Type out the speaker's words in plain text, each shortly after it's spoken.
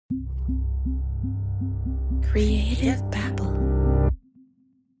Creative Babble.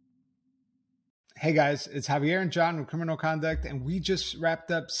 Hey guys, it's Javier and John from Criminal Conduct, and we just wrapped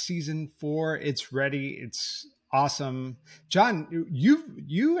up season 4. It's ready. It's awesome. John,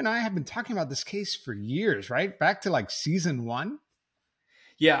 you and I have been talking about this case for years, right? Back to like season 1.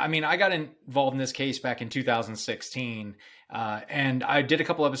 Yeah, I mean, I got involved in this case back in 2016, and I did a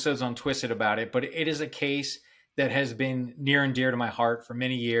couple episodes on Twisted about it, but it is a case that has been near and dear to my heart for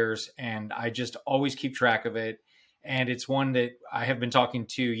many years, and I just always keep track of it. And it's one that I have been talking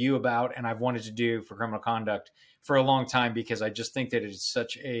to you about, and I've wanted to do for Criminal Conduct for a long time, because I just think that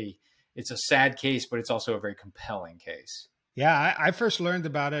it's a sad case, but it's also a very compelling case. Yeah, I first learned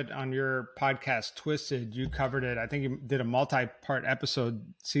about it on your podcast, Twisted. You covered it. I think you did a multi-part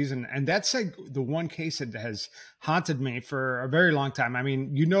episode season. And that's like the one case that has haunted me for a very long time. I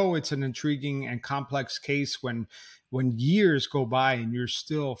mean, it's an intriguing and complex case when years go by and you're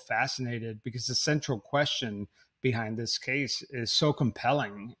still fascinated, because the central question behind this case is so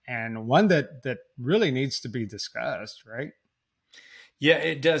compelling and one that really needs to be discussed, right? Yeah,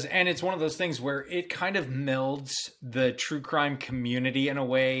 it does. And it's one of those things where it kind of melds the true crime community in a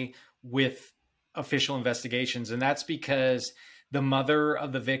way with official investigations. And that's because the mother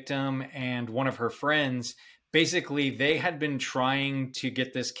of the victim and one of her friends, basically, they had been trying to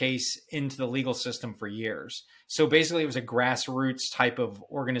get this case into the legal system for years. So basically, it was a grassroots type of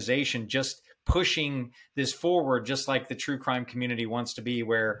organization just pushing this forward, just like the true crime community wants to be,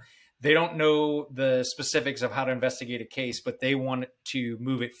 where they don't know the specifics of how to investigate a case, but they want to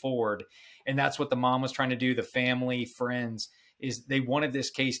move it forward. And that's what the mom was trying to do. The family, friends, is they wanted this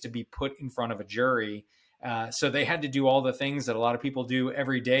case to be put in front of a jury. So they had to do all the things that a lot of people do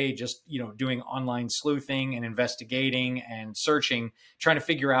every day, just, doing online sleuthing and investigating and searching, trying to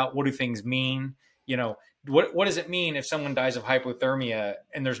figure out, what do things mean? What does it mean if someone dies of hypothermia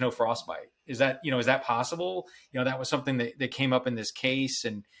and there's no frostbite? Is that possible? That was something that came up in this case,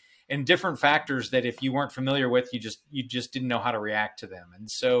 and different factors that if you weren't familiar with, you just didn't know how to react to them.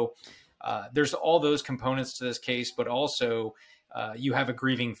 And so there's all those components to this case, but also you have a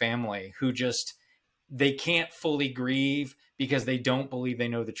grieving family who they can't fully grieve because they don't believe they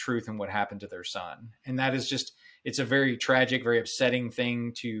know the truth and what happened to their son. And that is it's a very tragic, very upsetting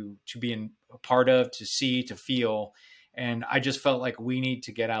thing to be a part of, to see, to feel. And I just felt like we need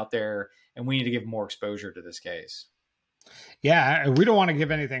to get out there and we need to give more exposure to this case. Yeah, we don't want to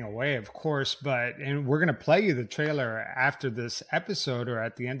give anything away, of course, and we're going to play you the trailer after this episode or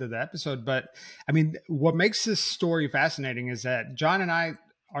at the end of the episode. But I mean, what makes this story fascinating is that John and I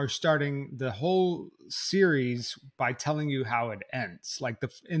are starting the whole series by telling you how it ends. Like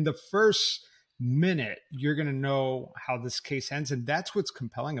in the first minute, you're going to know how this case ends. And that's what's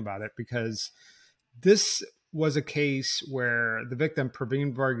compelling about it, because this was a case where the victim,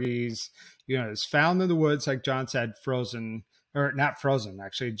 Pravin Varghese, is found in the woods, like John said, frozen, or not frozen,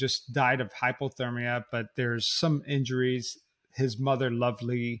 actually, just died of hypothermia, but there's some injuries. His mother,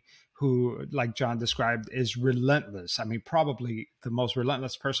 Lovely, who, like John described, is relentless. I mean, probably the most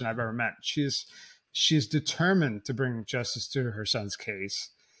relentless person I've ever met. She's determined to bring justice to her son's case.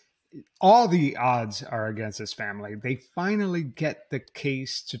 All the odds are against his family. They finally get the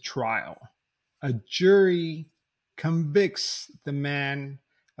case to trial. A jury convicts the man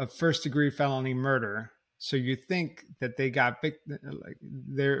of first-degree felony murder. So you think that they got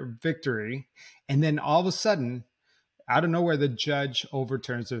their victory, and then all of a sudden, out of nowhere, the judge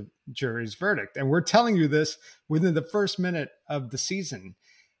overturns the jury's verdict. And we're telling you this within the first minute of the season.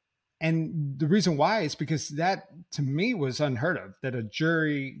 And the reason why is because that, to me, was unheard of, that a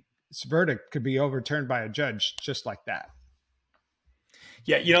jury's verdict could be overturned by a judge just like that.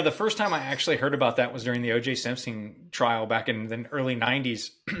 Yeah, the first time I actually heard about that was during the O.J. Simpson trial back in the early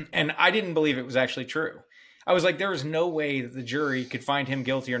 90s. And I didn't believe it was actually true. I was like, there is no way that the jury could find him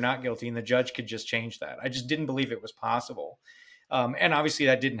guilty or not guilty, and the judge could just change that. I just didn't believe it was possible. And obviously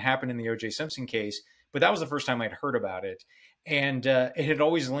that didn't happen in the O.J. Simpson case, but that was the first time I'd heard about it. And it had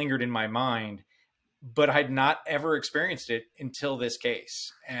always lingered in my mind, but I had not ever experienced it until this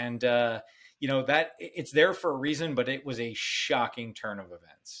case. And, that it's there for a reason, but it was a shocking turn of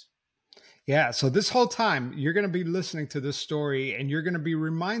events. Yeah. So this whole time you're going to be listening to this story, and you're going to be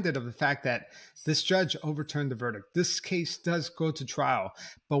reminded of the fact that this judge overturned the verdict. This case does go to trial.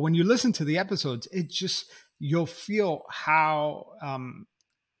 But when you listen to the episodes, you'll feel how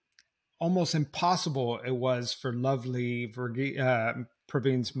almost impossible it was for Lovely,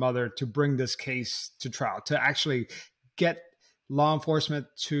 Pravin's mother, to bring this case to trial, to actually get law enforcement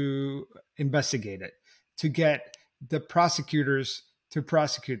to investigate it, to get the prosecutors to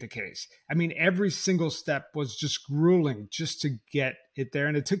prosecute the case. I mean, every single step was just grueling just to get it there.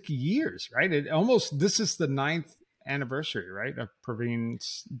 And it took years, right? This is the 9th anniversary, right, of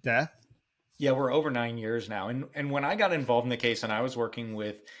Pravin's death. Yeah, we're over 9 years now. And when I got involved in the case and I was working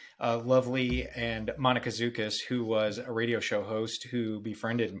with Lovely and Monica Zukas, who was a radio show host who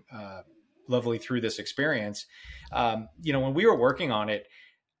befriended Lovely through this experience, when we were working on it,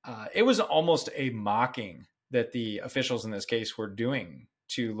 it was almost a mocking that the officials in this case were doing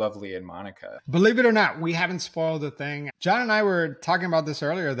to Lovely and Monica. Believe it or not, we haven't spoiled a thing. John and I were talking about this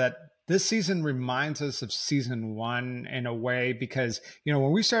earlier, that this season reminds us of season 1 in a way, because,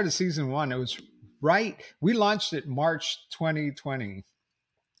 when we started season 1, it was we launched it March 2020,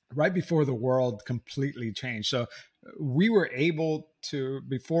 right before the world completely changed. So we were able to,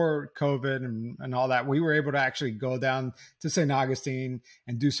 before COVID and all that, we were able to actually go down to St. Augustine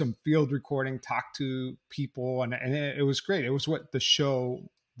and do some field recording, talk to people. And it was great. It was what the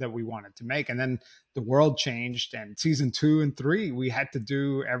show that we wanted to make. And then the world changed, and season 2 and 3, we had to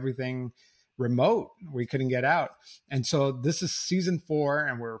do everything remote. We couldn't get out. And so this is season 4,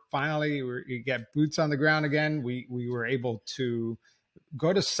 and we get boots on the ground again. We were able to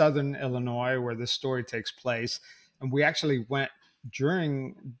go to Southern Illinois, where this story takes place. And we actually went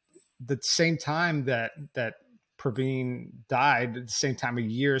during the same time that Pravin died, at the same time of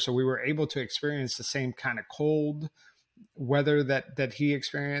year. So we were able to experience the same kind of cold weather that he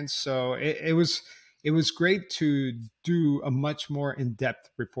experienced. So it was great to do a much more in-depth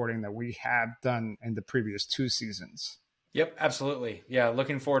reporting that we have done in the previous 2 seasons. Yep, absolutely. Yeah,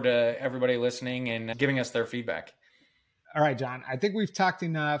 looking forward to everybody listening and giving us their feedback. All right, John, I think we've talked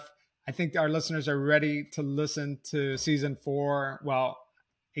enough. I think our listeners are ready to listen to season 4. Well,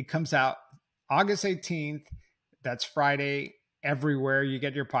 it comes out August 18th. That's Friday, everywhere you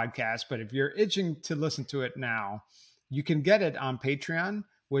get your podcast. But if you're itching to listen to it now, you can get it on Patreon,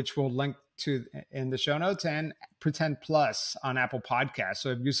 which we'll link to in the show notes, and Pretend Plus on Apple Podcasts. So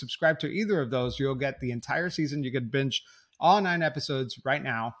if you subscribe to either of those, you'll get the entire season. You can binge all 9 episodes right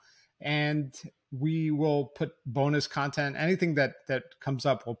now. And we will put bonus content, anything that comes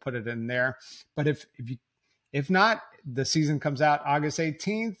up, we'll put it in there. But if not, the season comes out August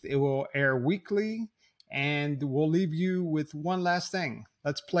 18th. It will air weekly, and we'll leave you with one last thing.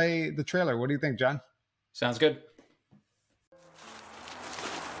 Let's play the trailer. What do you think, John? Sounds good.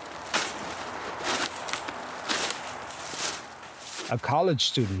 A college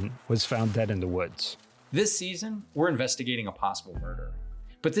student was found dead in the woods. This season, we're investigating a possible murder.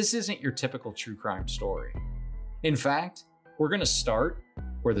 But this isn't your typical true crime story. In fact, we're going to start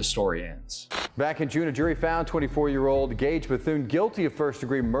where the story ends. Back in June, a jury found 24-year-old Gage Bethune guilty of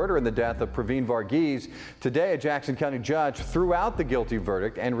first-degree murder in the death of Pravin Varghese. Today, a Jackson County judge threw out the guilty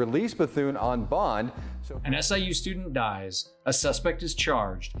verdict and released Bethune on bond. An SIU student dies, a suspect is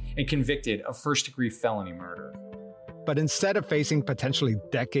charged and convicted of first-degree felony murder. But instead of facing potentially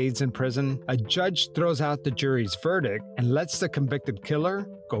decades in prison, a judge throws out the jury's verdict and lets the convicted killer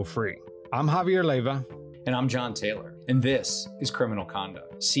go free. I'm Javier Leiva. And I'm John Taylor. And this is Criminal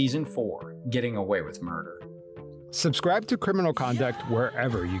Conduct, Season 4, Getting Away with Murder. Subscribe to Criminal Conduct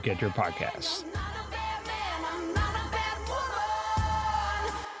wherever you get your podcasts.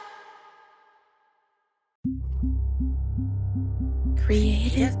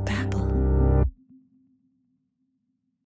 Creative Babble.